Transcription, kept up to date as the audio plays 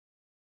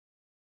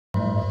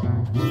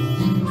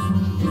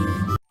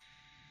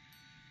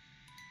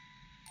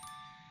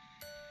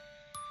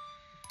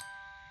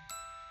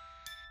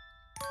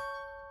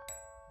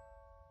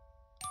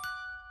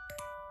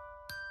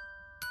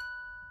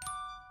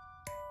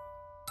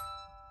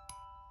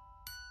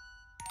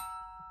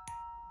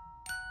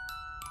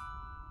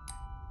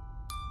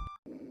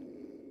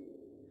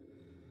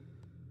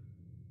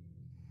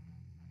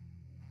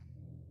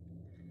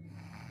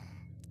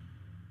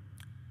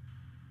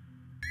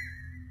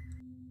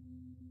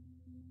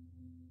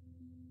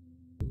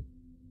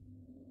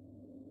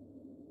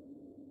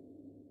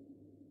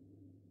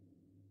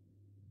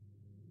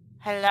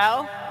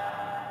Hello?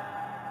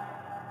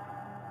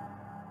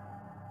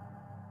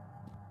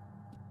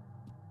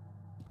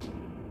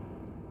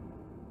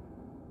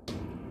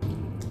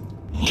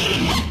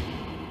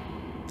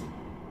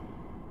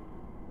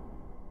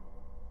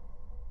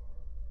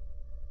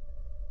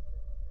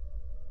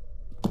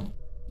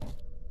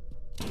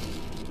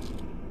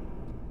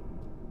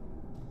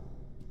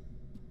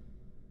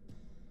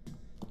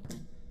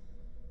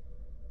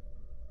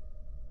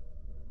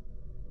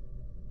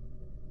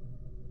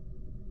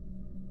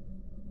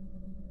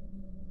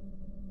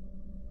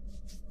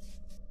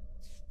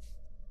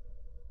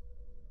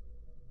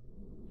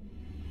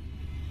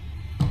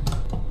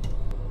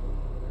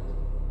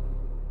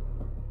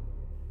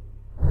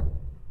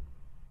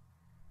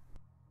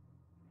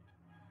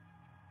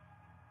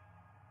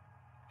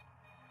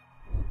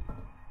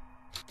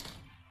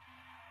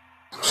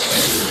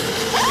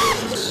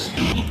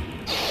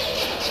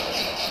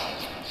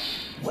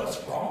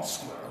 What's wrong,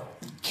 Squirrel?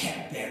 You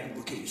can't bear to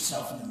look at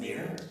yourself in the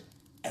mirror?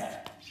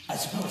 I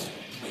suppose I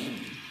don't blame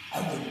you.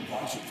 I wouldn't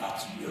want you if I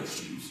was in your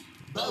shoes.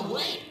 But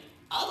wait,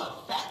 I'm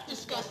a fat,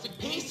 disgusting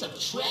piece of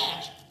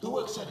trash who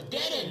works at a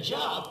dead-end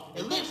job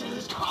and lives in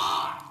his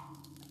car!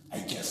 I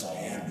guess I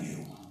am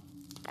you.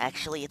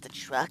 Actually, it's a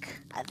truck.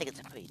 I think it's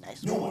a pretty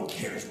nice No one. one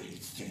cares what you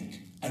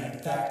think. And in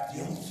fact,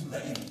 the only thing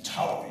that even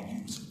tolerate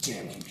you is a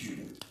damn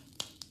computer.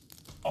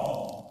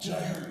 Oh, did I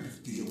hurt your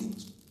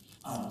feelings?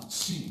 I'm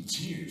seeing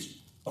tears.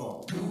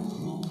 Oh,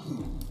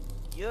 boo-hoo-hoo.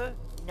 You're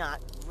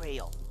not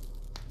real.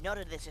 None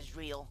of this is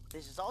real.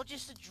 This is all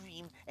just a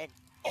dream, and...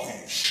 Are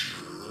you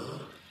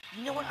sure?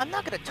 You know what? I'm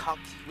not gonna talk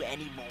to you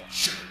anymore.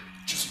 Sure.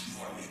 Just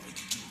ignore me like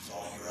you do with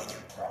all your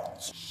other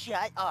problems.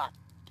 Shut up.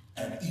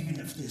 And even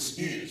if this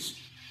is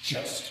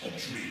just a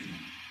dream,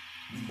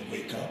 when you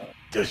wake up,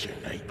 Does your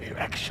nightmare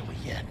actually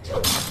end?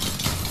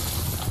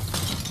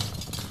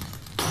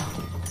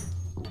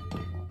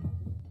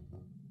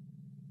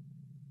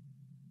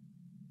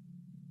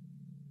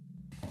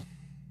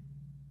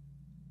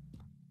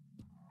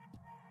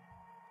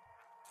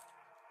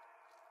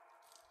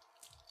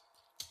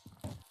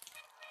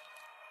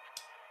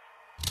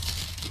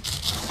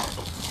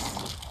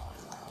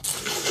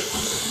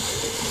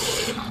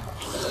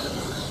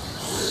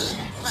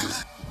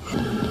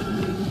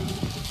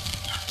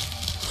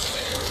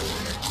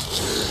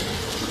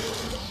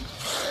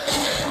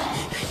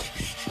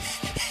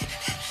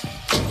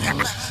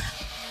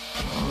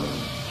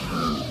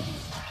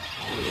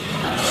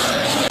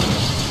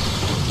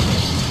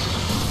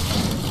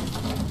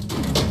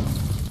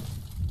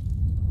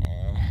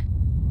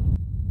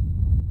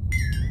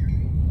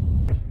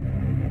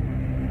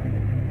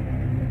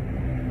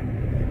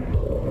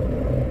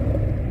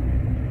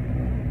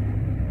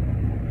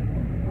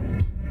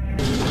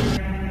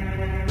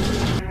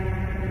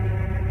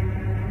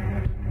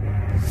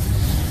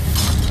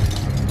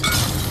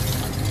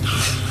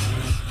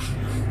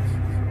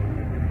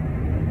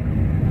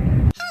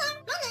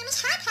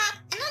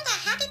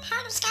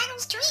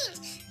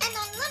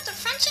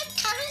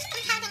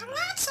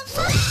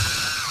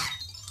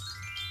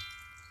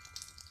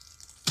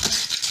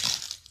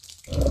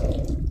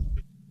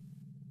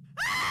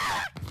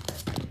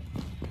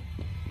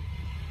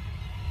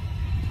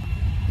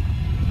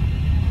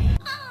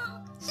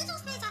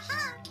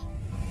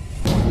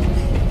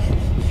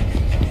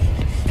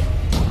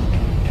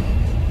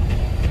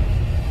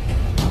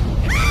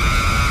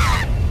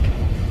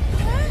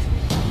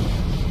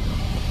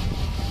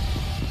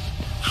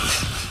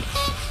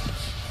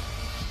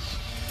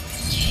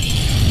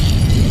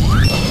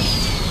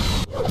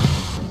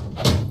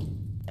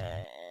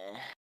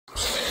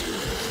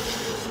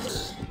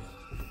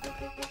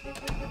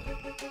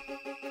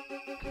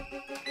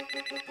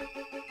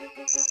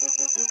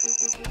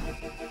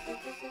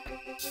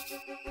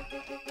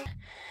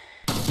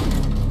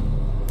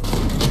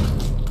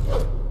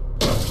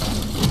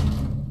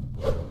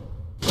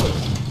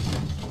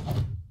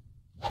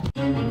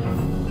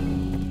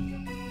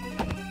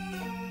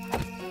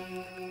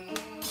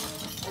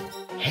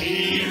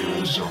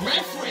 Here's a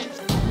reference.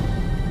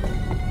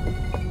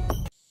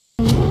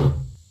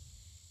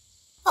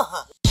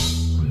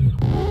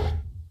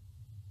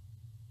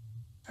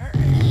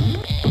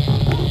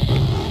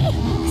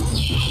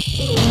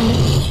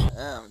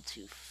 I'm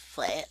too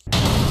fat.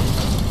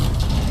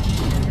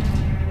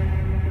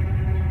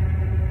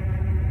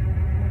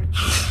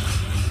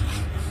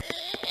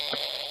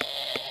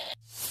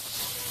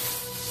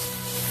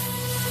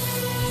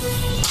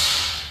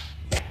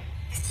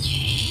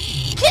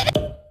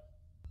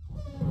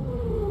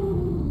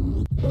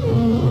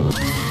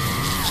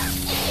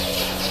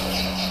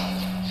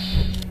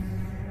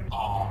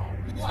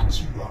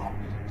 What's wrong,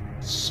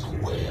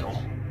 Squirrel?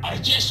 I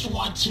just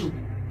want to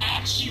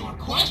ask you a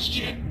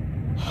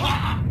question.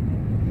 Ha!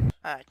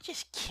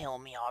 Just kill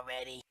me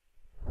already.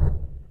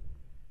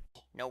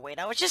 No, wait,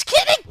 I was just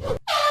kidding!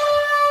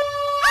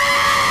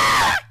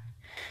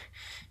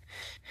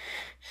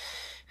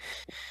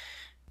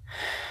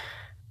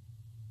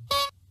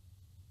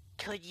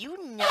 Could you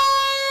not?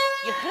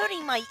 You're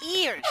hurting my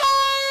ears.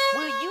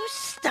 Will you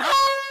stop?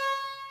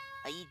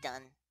 Are you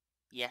done?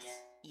 Yes?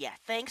 Yeah,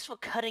 thanks for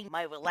cutting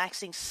my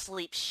relaxing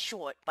sleep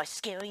short by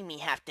scaring me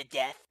half to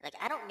death. Like,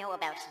 I don't know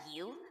about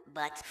you,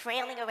 but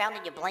frailing around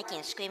in your blanket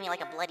and screaming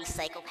like a bloody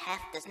psychopath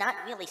does not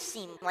really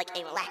seem like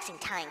a relaxing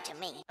time to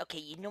me. Okay,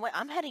 you know what?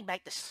 I'm heading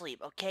back to sleep,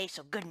 okay?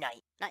 So good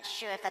night. Not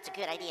sure if that's a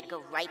good idea to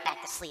go right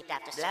back to sleep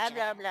after Blah, such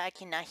blah, blah, I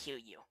cannot hear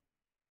you.